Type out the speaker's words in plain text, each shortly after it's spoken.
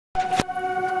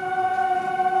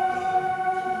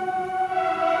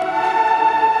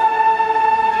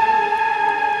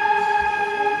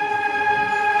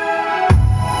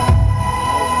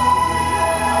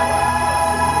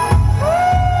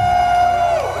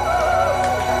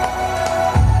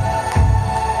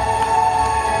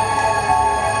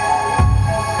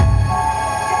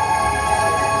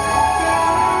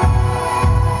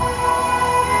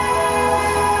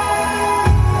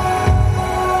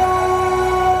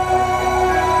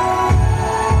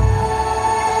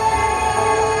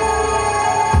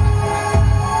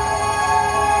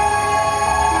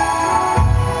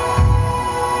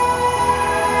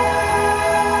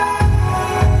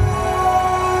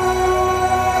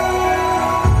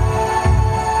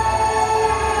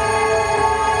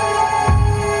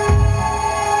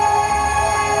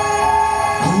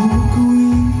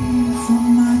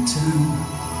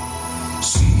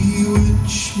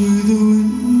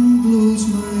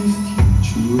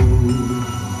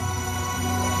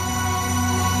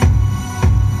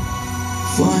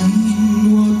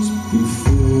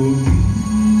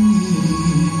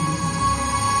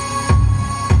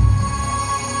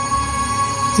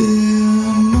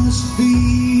There must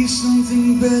be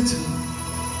something better,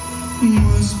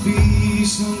 must be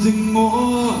something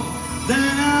more than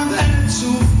I've had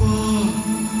so far.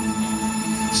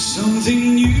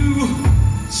 Something new,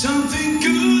 something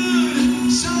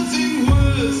good, something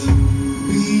worth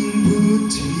being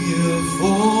put here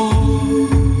for.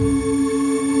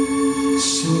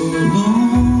 So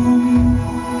long,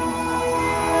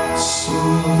 so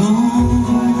long,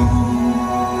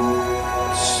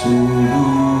 so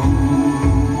long.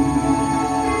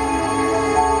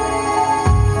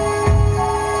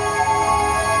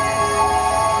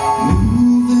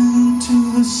 Moving to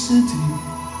the city,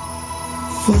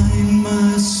 find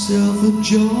myself a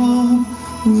job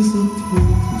with a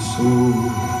purpose.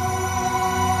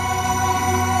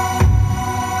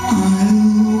 I'll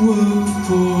work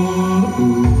for a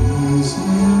reason,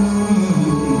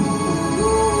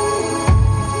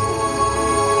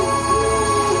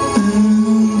 and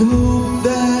hope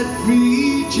that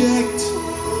reject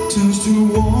turns to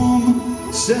warm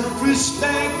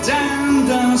self-respect, and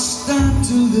I'll start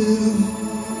to live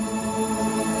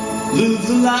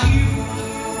the life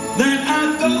that I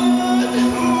thought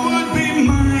would be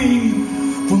mine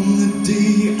from the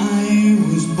day I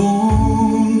was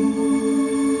born.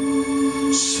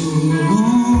 So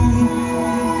long,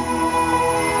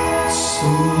 so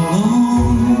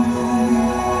long,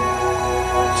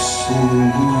 so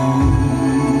long.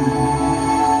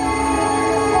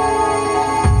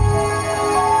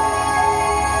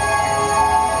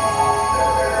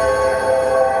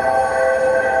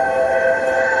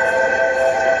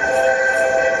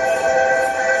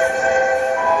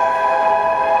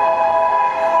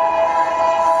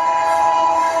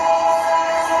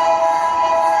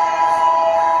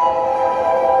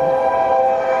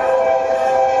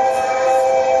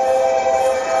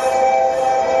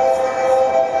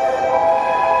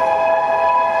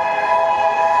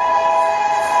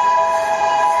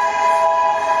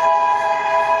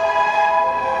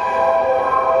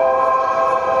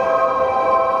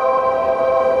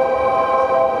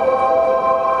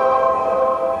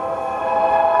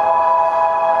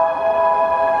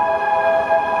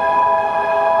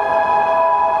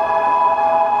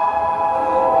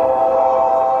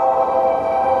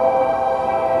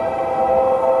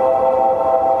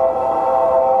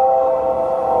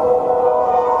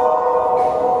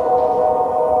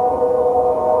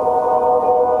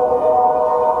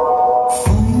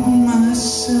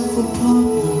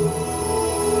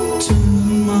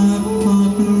 Turn my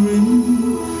partner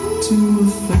into a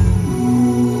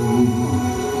family.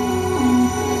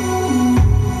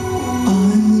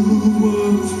 I'll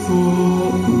work for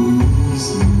a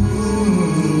reason,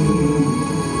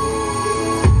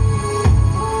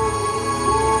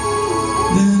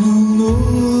 then I'll know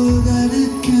that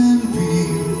it can be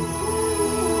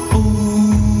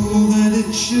all that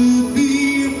it should be.